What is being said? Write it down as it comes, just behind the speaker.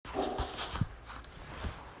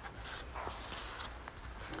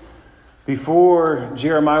Before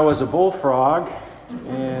Jeremiah was a bullfrog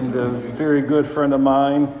and a very good friend of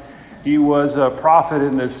mine, he was a prophet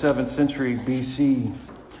in the 7th century BC.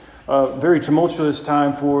 A very tumultuous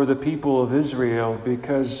time for the people of Israel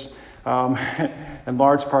because, in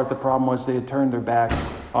large part, the problem was they had turned their back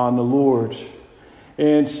on the Lord.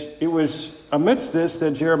 And it was amidst this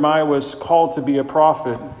that Jeremiah was called to be a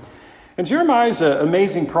prophet. And Jeremiah is an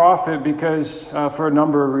amazing prophet because, for a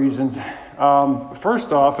number of reasons.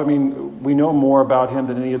 First off, we know more about him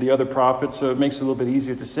than any of the other prophets, so it makes it a little bit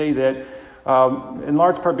easier to say that. In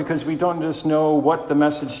large part because we don't just know what the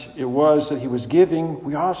message it was that he was giving,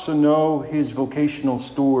 we also know his vocational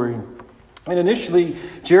story. And initially,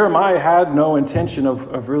 Jeremiah had no intention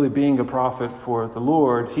of really being a prophet for the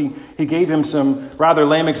Lord. He gave him some rather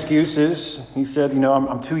lame excuses. He said,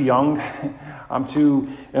 I'm too young, I'm too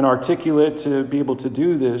inarticulate to be able to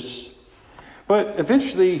do this. But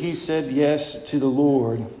eventually he said yes to the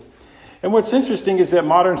Lord. And what's interesting is that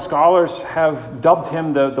modern scholars have dubbed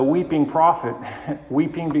him the weeping prophet,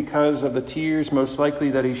 weeping because of the tears most likely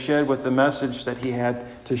that he shed with the message that he had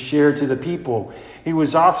to share to the people. He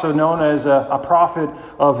was also known as a prophet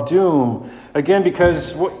of doom, again,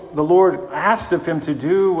 because what the Lord asked of him to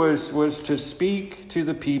do was to speak to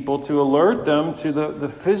the people, to alert them to the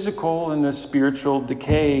physical and the spiritual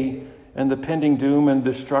decay and the pending doom and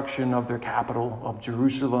destruction of their capital, of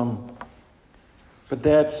Jerusalem. But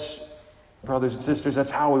that's, brothers and sisters,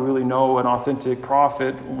 that's how we really know an authentic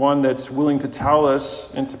prophet, one that's willing to tell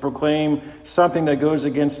us and to proclaim something that goes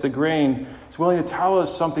against the grain. It's willing to tell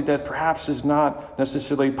us something that perhaps is not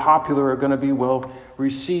necessarily popular or going to be well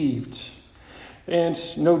received. And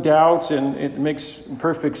no doubt, and it makes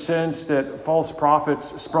perfect sense, that false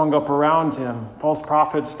prophets sprung up around him. False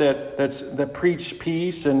prophets that preached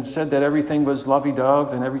peace and said that everything was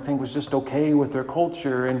lovey-dove and everything was just okay with their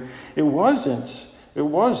culture. And it wasn't. It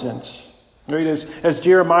wasn't. Right? As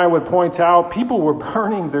Jeremiah would point out, people were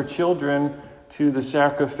burning their children to the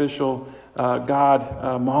sacrificial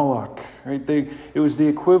god Moloch. Right? It was the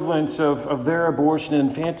equivalent of their abortion and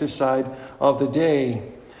infanticide of the day.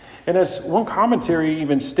 And as one commentary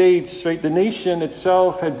even states, right, the nation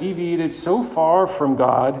itself had deviated so far from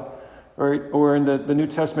God, right, or in the New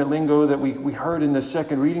Testament lingo that we heard in the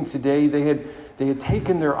second reading today, they had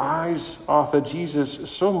taken their eyes off of Jesus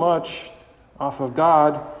so much, off of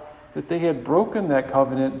God, that they had broken that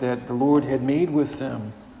covenant that the Lord had made with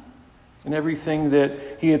them. And everything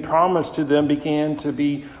that he had promised to them began to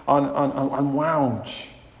be unwound.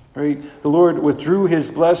 Right? The Lord withdrew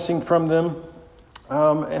his blessing from them.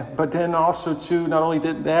 But then also, too, not only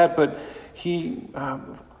did that, but he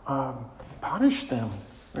punished them.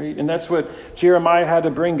 Right? And that's what Jeremiah had to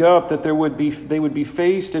bring up, that they would be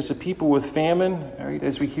faced as a people with famine. Right?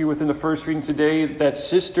 As we hear within the first reading today, that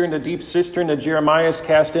cistern, the deep cistern that Jeremiah is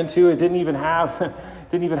cast into, it didn't even have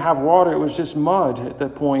water. It was just mud at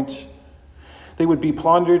that point. They would be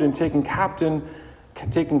plundered and taken captive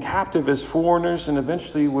as foreigners, and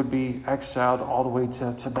eventually would be exiled all the way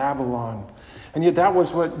to Babylon. And yet that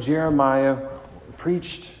was what Jeremiah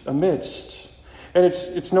preached amidst. And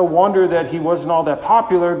it's no wonder that he wasn't all that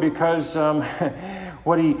popular, because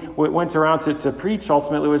what he went around to preach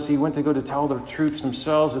ultimately was he went to go to tell the troops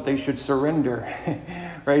themselves that they should surrender.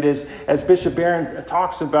 Right? As Bishop Barron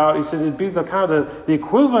talks about, he said it'd be the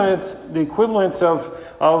equivalent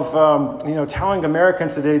of telling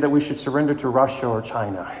Americans today that we should surrender to Russia or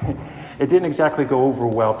China. It didn't exactly go over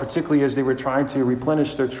well, particularly as they were trying to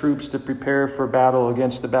replenish their troops to prepare for battle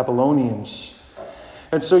against the Babylonians.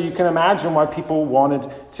 And so you can imagine why people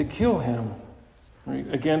wanted to kill him. Right?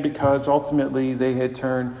 Again, because ultimately they had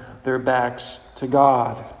turned their backs to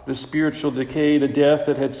God. The spiritual decay, the death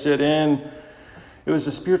that had set in, it was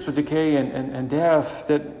a spiritual decay and death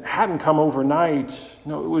that hadn't come overnight.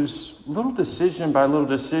 No, it was little decision by little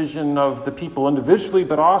decision of the people individually,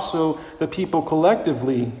 but also the people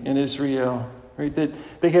collectively in Israel. Right? That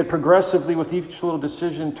they had progressively, with each little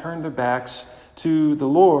decision, turned their backs to the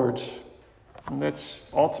Lord. And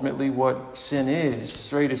that's ultimately what sin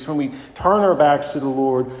is. Right? It's when we turn our backs to the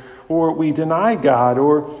Lord, or we deny God,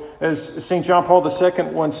 or as St. John Paul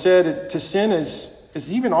II once said, to sin is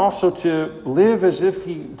even also to live as if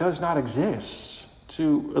he does not exist,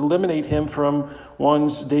 to eliminate him from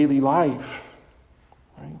one's daily life.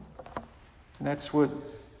 Right? And that's what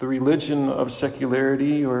the religion of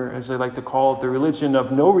secularity, or as I like to call it, the religion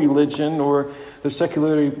of no religion, or the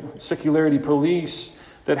secularity police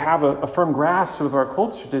that have a firm grasp of our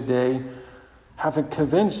culture today, have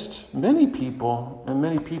convinced many people, and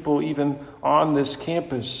many people even on this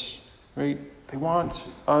campus, right? They want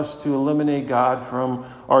us to eliminate God from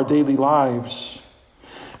our daily lives.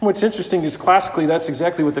 What's interesting is classically that's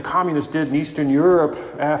exactly what the communists did in Eastern Europe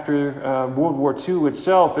after World War II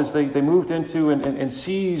itself, as they moved into and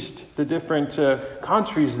seized the different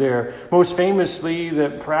countries there. Most famously,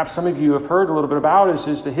 that perhaps some of you have heard a little bit about,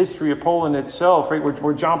 is the history of Poland itself, right,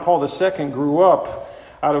 where John Paul II grew up,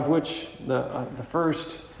 out of which the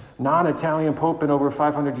first non-Italian pope in over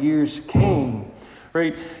 500 years came,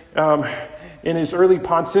 right? In his early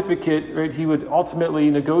pontificate, right, he would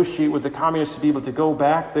ultimately negotiate with the communists to be able to go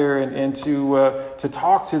back there and to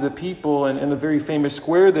talk to the people in the very famous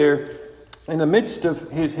square there. In the midst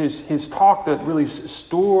of his talk that really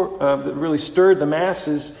stirred the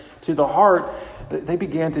masses to the heart, they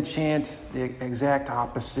began to chant the exact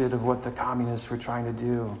opposite of what the communists were trying to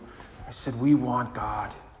do. I said, "We want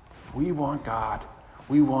God. We want God.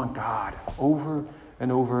 We want God," over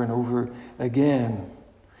and over and over again.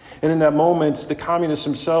 And in that moment, the communists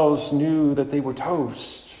themselves knew that they were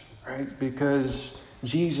toast, right? Because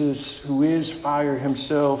Jesus, who is fire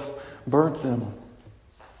himself, burnt them.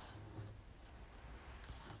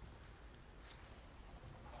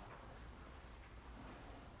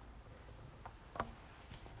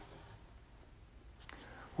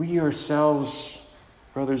 We ourselves,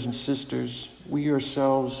 brothers and sisters, we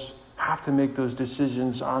ourselves have to make those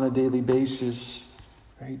decisions on a daily basis,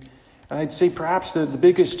 right? And I'd say perhaps the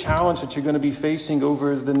biggest challenge that you're going to be facing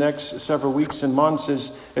over the next several weeks and months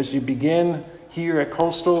as you begin here at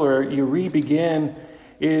Coastal, or you re-begin,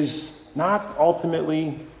 is not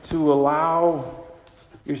ultimately to allow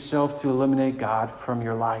yourself to eliminate God from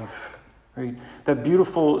your life. Right? That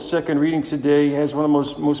beautiful second reading today has one of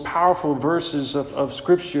the most powerful verses of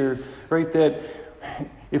Scripture, right? That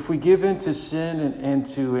if we give in to sin and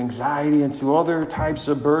to anxiety and to other types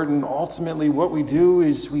of burden, ultimately what we do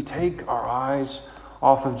is we take our eyes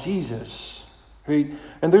off of Jesus. Right?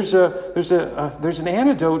 And there's an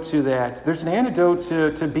antidote to that. There's an antidote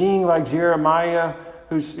to being like Jeremiah,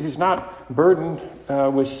 who's not burdened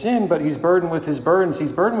with sin, but he's burdened with his burdens.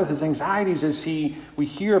 He's burdened with his anxieties, as we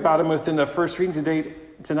hear about him within the first reading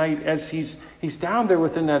tonight, as he's down there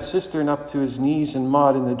within that cistern up to his knees in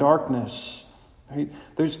mud in the darkness. Right?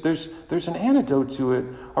 There's an antidote to it,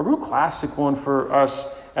 a real classic one for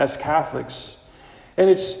us as Catholics. And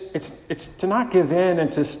it's to not give in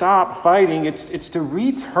and to stop fighting. It's to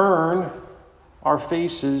return our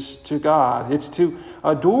faces to God. It's to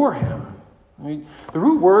adore him. Right? The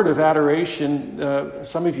root word of adoration,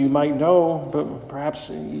 some of you might know, but perhaps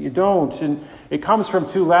you don't. And it comes from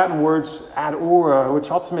two Latin words, ad ora,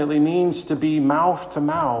 which ultimately means to be mouth to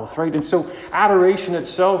mouth, right? And so adoration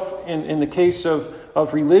itself, in the case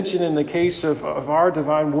of religion, in the case of our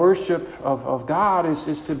divine worship of God,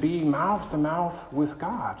 is to be mouth to mouth with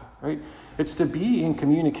God, right? It's to be in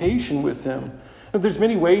communication with him. There's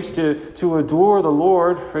many ways to adore the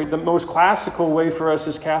Lord, right? The most classical way for us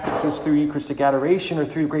as Catholics is through Eucharistic adoration or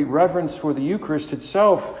through great reverence for the Eucharist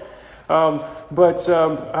itself. But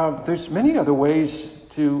there's many other ways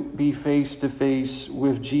to be face-to-face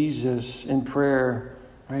with Jesus in prayer,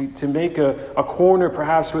 right? To make a corner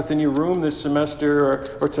perhaps within your room this semester,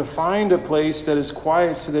 or to find a place that is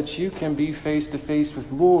quiet so that you can be face-to-face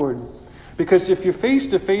with Lord. Because if you're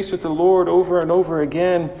face-to-face with the Lord over and over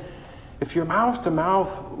again, if you're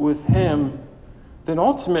mouth-to-mouth with him, then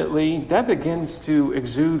ultimately that begins to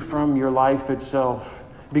exude from your life itself.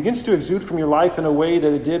 It begins to exude from your life in a way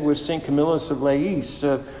that it did with St. Camillus of Lais,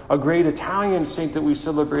 a great Italian saint that we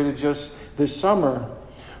celebrated just this summer.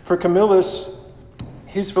 For Camillus,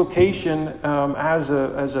 his vocation as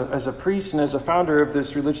a priest and as a founder of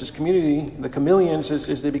this religious community, the Camillians,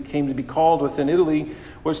 as they became to be called within Italy,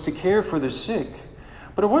 was to care for the sick.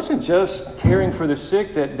 But it wasn't just caring for the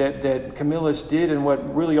sick that Camillus did and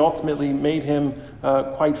what really ultimately made him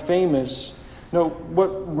quite famous. No, what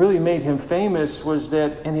really made him famous was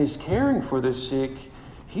that in his caring for the sick,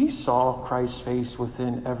 he saw Christ's face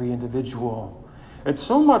within every individual. And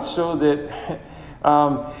so much so that,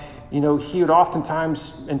 he would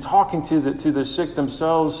oftentimes, in talking to the sick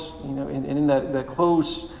themselves, in that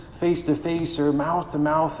close face-to-face or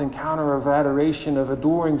mouth-to-mouth encounter of adoration, of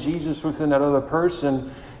adoring Jesus within that other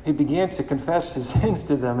person, he began to confess his sins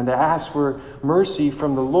to them and to ask for mercy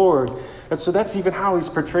from the Lord. And so that's even how he's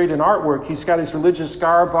portrayed in artwork. He's got his religious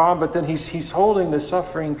garb on, but then he's holding the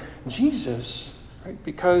suffering Jesus, right?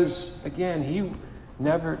 Because, again, he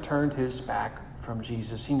never turned his back from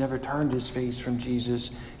Jesus. He never turned his face from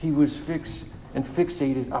Jesus. He was fixed and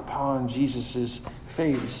fixated upon Jesus'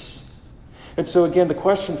 face. And so again, the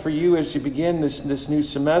question for you as you begin this new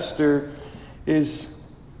semester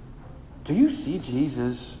is, do you see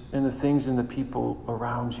Jesus in the things and the people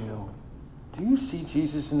around you? Do you see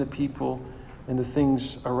Jesus in the people and the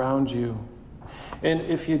things around you? And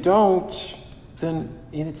if you don't, then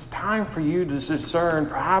it's time for you to discern,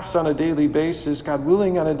 perhaps on a daily basis, God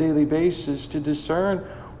willing on a daily basis, to discern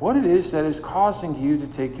what it is that is causing you to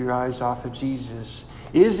take your eyes off of Jesus.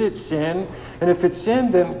 Is it sin? And if it's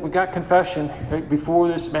sin, then we got confession. Right? Before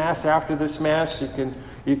this Mass, after this Mass,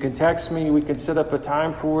 you can text me. We can set up a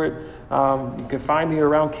time for it. You can find me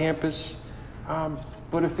around campus.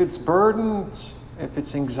 But if it's burdens, if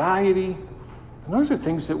it's anxiety, those are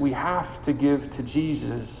things that we have to give to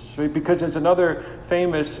Jesus, right? Because as another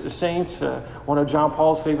famous saint, one of John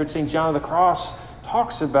Paul's favorite, St. John of the Cross,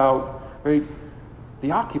 talks about, right,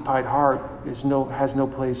 the occupied heart has no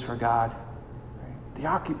place for God. Right? The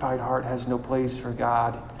occupied heart has no place for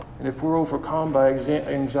God. And if we're overcome by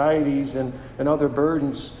anxieties and other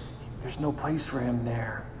burdens, there's no place for him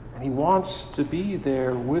there. And he wants to be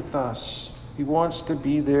there with us. He wants to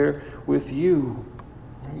be there with you.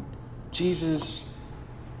 Right? Jesus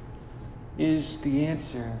is the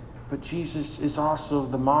answer, but Jesus is also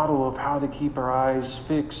the model of how to keep our eyes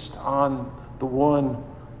fixed on the one.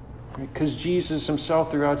 Because Jesus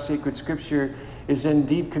himself throughout sacred scripture is in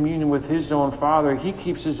deep communion with his own Father. He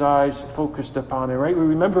keeps his eyes focused upon it, right? We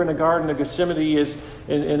remember in the Garden of Gethsemane,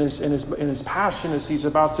 in his passion, as he's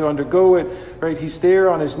about to undergo it, right? He's there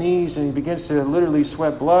on his knees and he begins to literally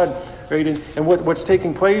sweat blood, right? And what's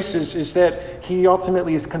taking place is that he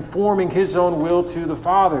ultimately is conforming his own will to the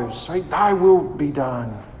Father's, right? Thy will be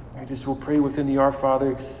done. Right? As we'll pray within the Our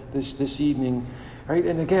Father this evening. Right?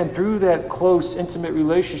 And again, through that close, intimate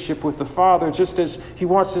relationship with the Father, just as he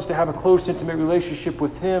wants us to have a close, intimate relationship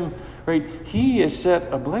with him, right? He is set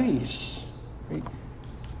ablaze, right?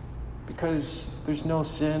 Because there's no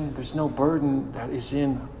sin, there's no burden that is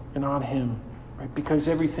in and on him, right? Because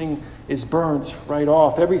everything is burnt right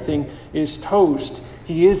off. Everything is toast.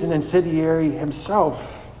 He is an incendiary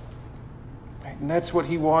himself. Right? And that's what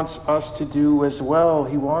he wants us to do as well.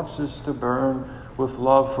 He wants us to burn with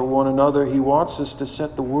love for one another. He wants us to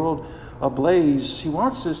set the world ablaze. He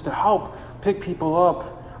wants us to help pick people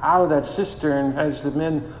up out of that cistern as the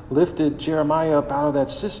men lifted Jeremiah up out of that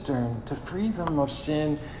cistern, to free them of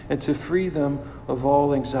sin and to free them of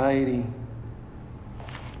all anxiety.